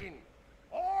fighting!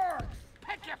 Orcs!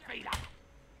 Pick your feet up!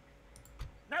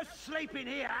 No sleeping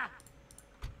here!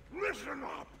 Listen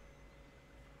up!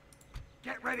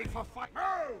 Get ready for fight!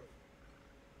 Move!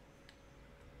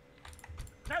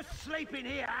 No sleeping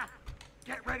here!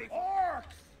 Get ready for... Orcs!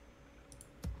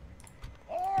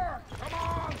 Orcs! Come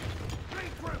on!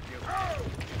 Regroup, you! Move!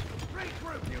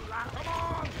 Regroup, you lad! Come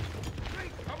on!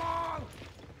 Come on!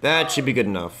 That should be good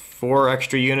enough. 4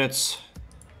 extra units.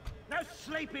 No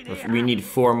sleeping here! We need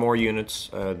 4 more units.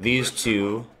 These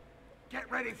 2, Get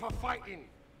ready for fighting!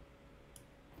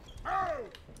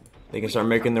 Move! they can start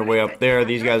making their way up there.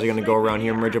 These guys are going to go around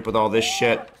here and merge up with all this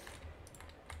shit.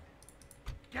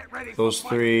 Get ready Those for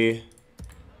fighting! 3.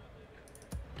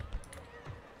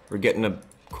 We're getting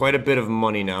quite a bit of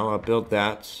money now. I'll build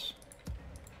that.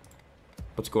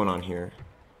 What's going on here?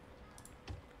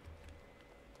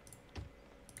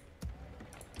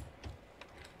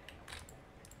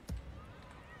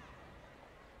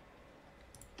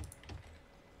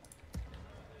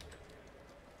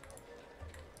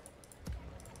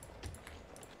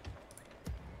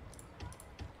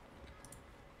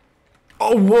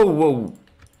 Oh, whoa, whoa.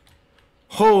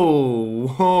 Ho,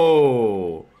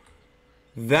 ho.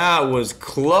 That was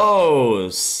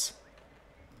close.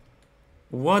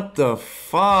 What the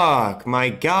fuck? My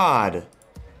God.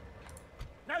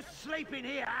 No sleeping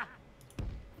here!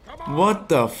 Come on! What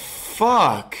the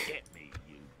fuck?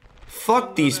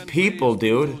 Fuck these people,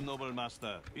 dude.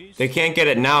 They can't get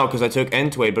it now because I took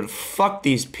Entway, but fuck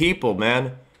these people,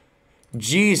 man.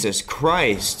 Jesus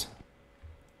Christ.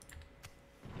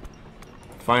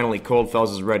 Finally,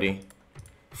 Coldfells is ready.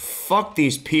 Fuck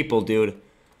these people, dude.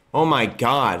 Oh my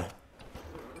God.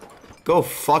 Go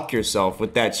fuck yourself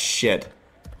with that shit.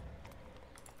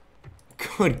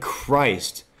 Good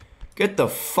Christ. Get the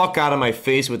fuck out of my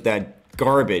face with that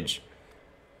garbage.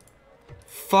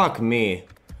 Fuck me.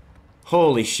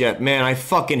 Holy shit, man, I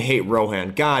fucking hate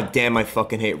Rohan. God damn, I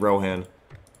fucking hate Rohan.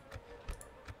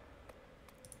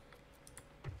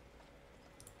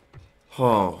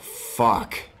 Oh,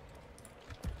 fuck.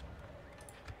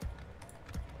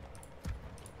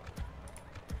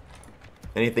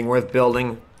 Anything worth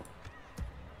building?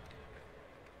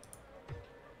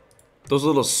 Those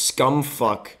little scum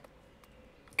fuck.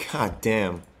 God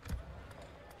damn.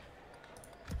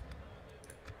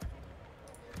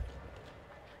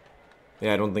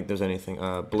 Yeah, I don't think there's anything.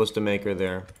 Ballista maker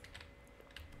there.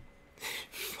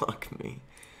 Fuck me.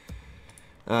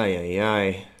 Ay, ay,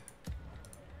 ay.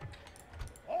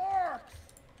 Orcs!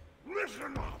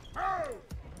 Listen up! Move!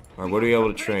 Alright, what are we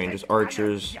able to train? Just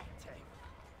archers.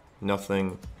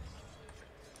 Nothing.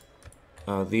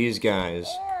 These guys.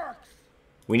 Orcs!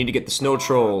 We need to get the snow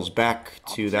trolls back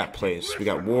to that place. We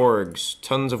got wargs,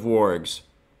 tons of wargs.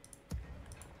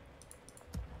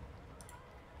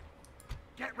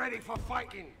 Get ready for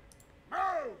fighting.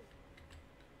 Move!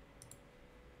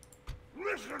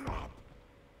 Listen up!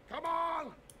 Come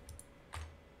on!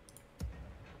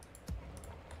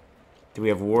 Do we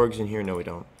have wargs in here? No, we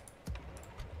don't.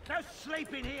 No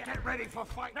sleeping here! Get ready for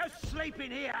fight! No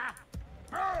sleeping here!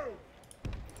 Move!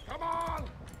 Come on!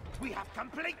 We have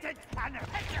completed and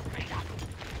pick your feet up!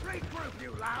 Regroup,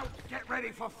 you loud! Get ready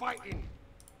for fighting!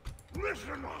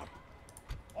 Listen up!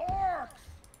 Orcs!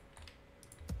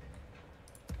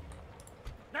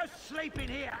 No sleeping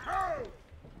here! Move!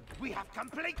 We have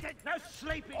completed no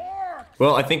sleeping! Orcs!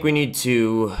 Well, I think we need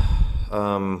to,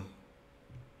 Orcs!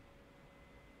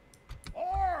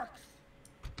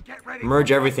 Get ready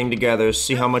merge everything together,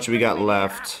 see how much we got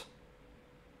left.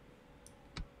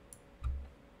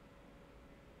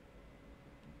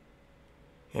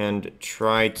 And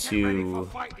try to...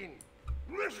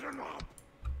 Listen up.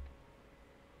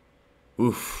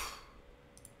 Oof.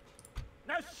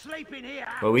 No sleeping here.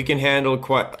 Well, we can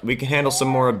handle some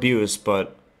more abuse,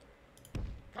 but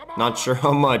not sure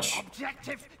how much.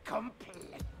 Objective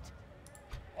complete.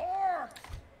 Orcs.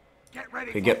 Get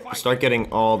ready Okay, start getting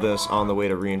all this on the way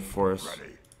to reinforce.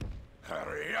 Ready.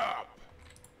 Hurry up.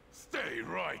 Stay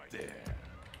right there.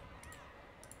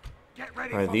 Get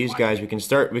ready Alright, these guys, we can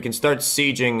start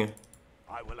sieging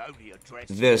I will only address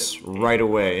this right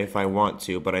away if I want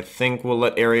to, but I think we'll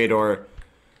let Eriador...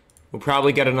 We'll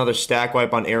probably get another stack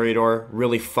wipe on Eriador,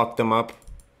 really fuck them up.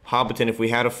 Hobbiton, if we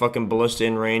had a fucking ballista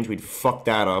in range, we'd fuck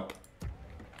that up.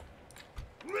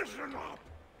 Listen up.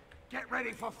 Get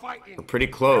ready for fighting. We're pretty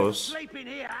close. Sleeping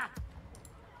here.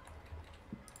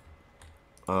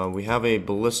 We have a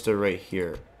ballista right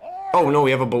here. Oh, no, we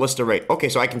have a ballista right... Okay,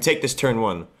 so I can take this turn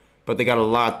 1. But they got a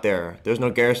lot there. There's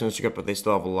no garrison script, but they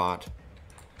still have a lot.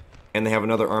 And they have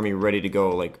another army ready to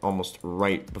go, like, almost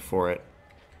right before it.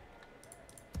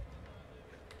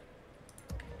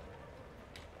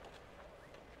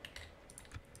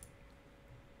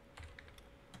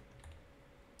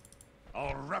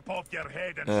 I'll rip off your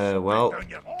head and well,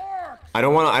 spit down your... I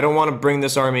don't want to bring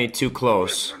this army too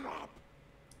close. Listen up.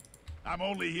 I'm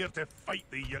only here to fight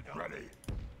the Yugger. Ready.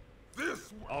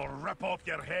 This way. I'll rip off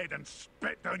your head and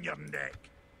spit down your neck.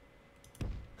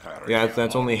 Hurry Yeah, up.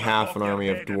 that's only half an army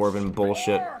of dwarven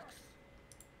bullshit. Orcs.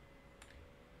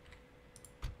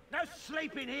 No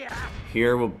sleeping here.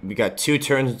 Here, we got 2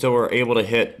 turns until we're able to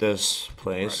hit this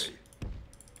place. Ready.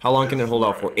 How long can it hold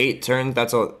out for? 8 turns?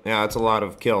 That's a lot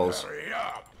of kills. Hurry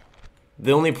up.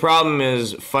 The only problem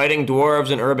is fighting dwarves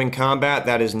in urban combat.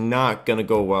 That is not gonna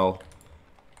go well.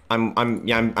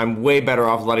 I'm way better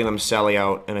off letting them sally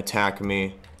out and attack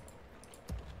me.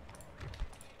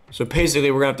 So basically,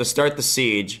 we're gonna have to start the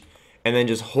siege and then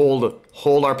just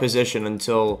hold our position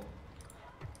until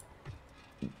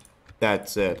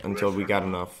that's it. Until we got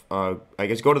enough. I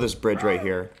guess go to this bridge right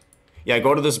here. Yeah,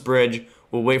 go to this bridge.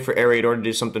 We'll wait for Eriador to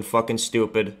do something fucking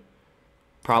stupid.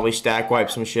 Probably stack wipe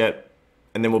some shit.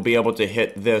 And then we'll be able to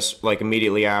hit this, like,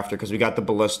 immediately after, because we got the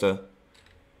ballista. And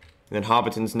then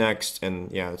Hobbiton's next,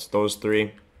 and yeah, it's those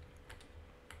 3.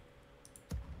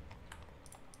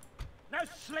 No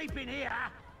sleeping here.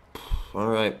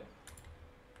 Alright.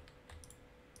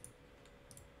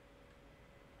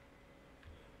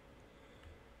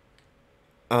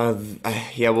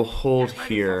 Yeah, we'll hold Get ready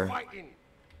for here. fighting.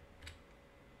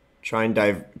 Try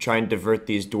and divert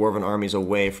these dwarven armies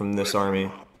away from this army.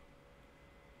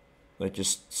 Like,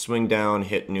 just swing down,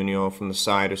 hit Nuno from the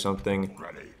side or something.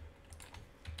 Ready.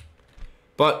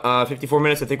 But, 54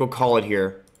 minutes, I think we'll call it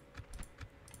here.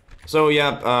 So,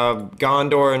 yeah,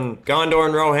 Gondor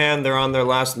and Rohan, they're on their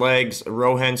last legs.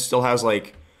 Rohan still has,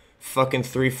 like, fucking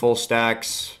 3 full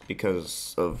stacks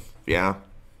because of, yeah.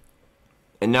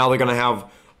 And now they're gonna have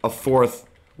a 4th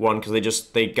one because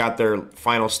they got their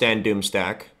final Stand Doom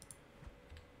stack.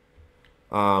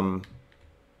 Gondor,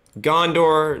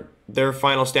 their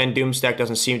final Stand Doom stack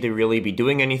doesn't seem to really be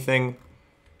doing anything.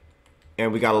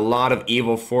 And we got a lot of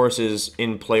evil forces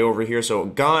in play over here. So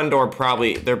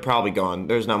Gondor they're probably gone.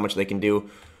 There's not much they can do.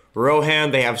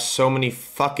 Rohan, they have so many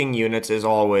fucking units as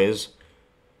always.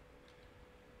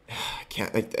 I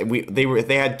can't.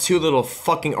 They had 2 little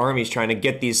fucking armies trying to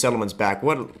get these settlements back.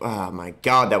 What? Oh my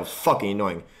god, that was fucking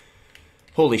annoying.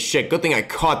 Holy shit! Good thing I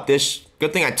caught this.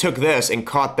 Good thing I took this and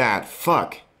caught that.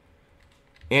 Fuck.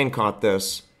 And caught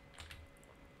this.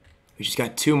 We just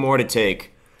got 2 more to take.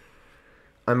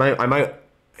 I might.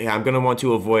 Yeah, I'm gonna want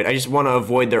to avoid. I just want to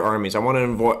avoid their armies. I want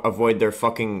to avoid their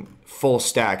fucking full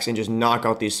stacks and just knock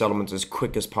out these settlements as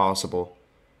quick as possible.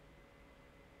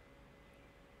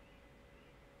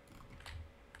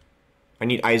 I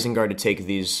need Isengard to take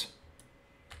these.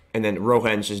 And then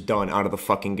Rohan's just done, out of the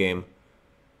fucking game.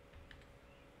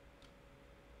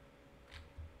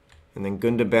 And then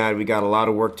Gundabad, we got a lot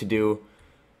of work to do.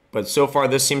 But so far,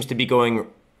 this seems to be going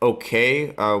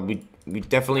okay. We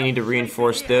definitely need to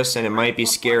reinforce this, and it might be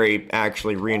scary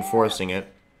actually reinforcing it.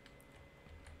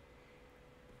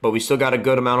 But we still got a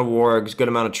good amount of wargs, good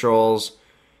amount of trolls.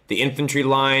 The infantry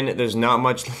line, there's not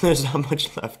much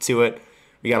left to it.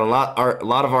 We got a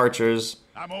lot of archers.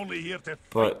 I'm only here to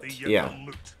But yeah,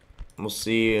 we'll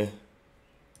see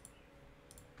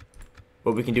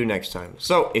what we can do next time.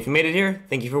 So, if you made it here,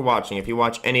 thank you for watching. If you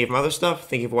watch any of my other stuff,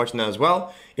 thank you for watching that as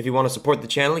well. If you want to support the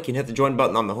channel, you can hit the join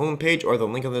button on the homepage or the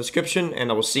link in the description,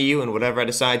 and I will see you in whatever I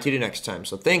decide to do next time.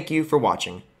 So, thank you for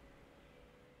watching.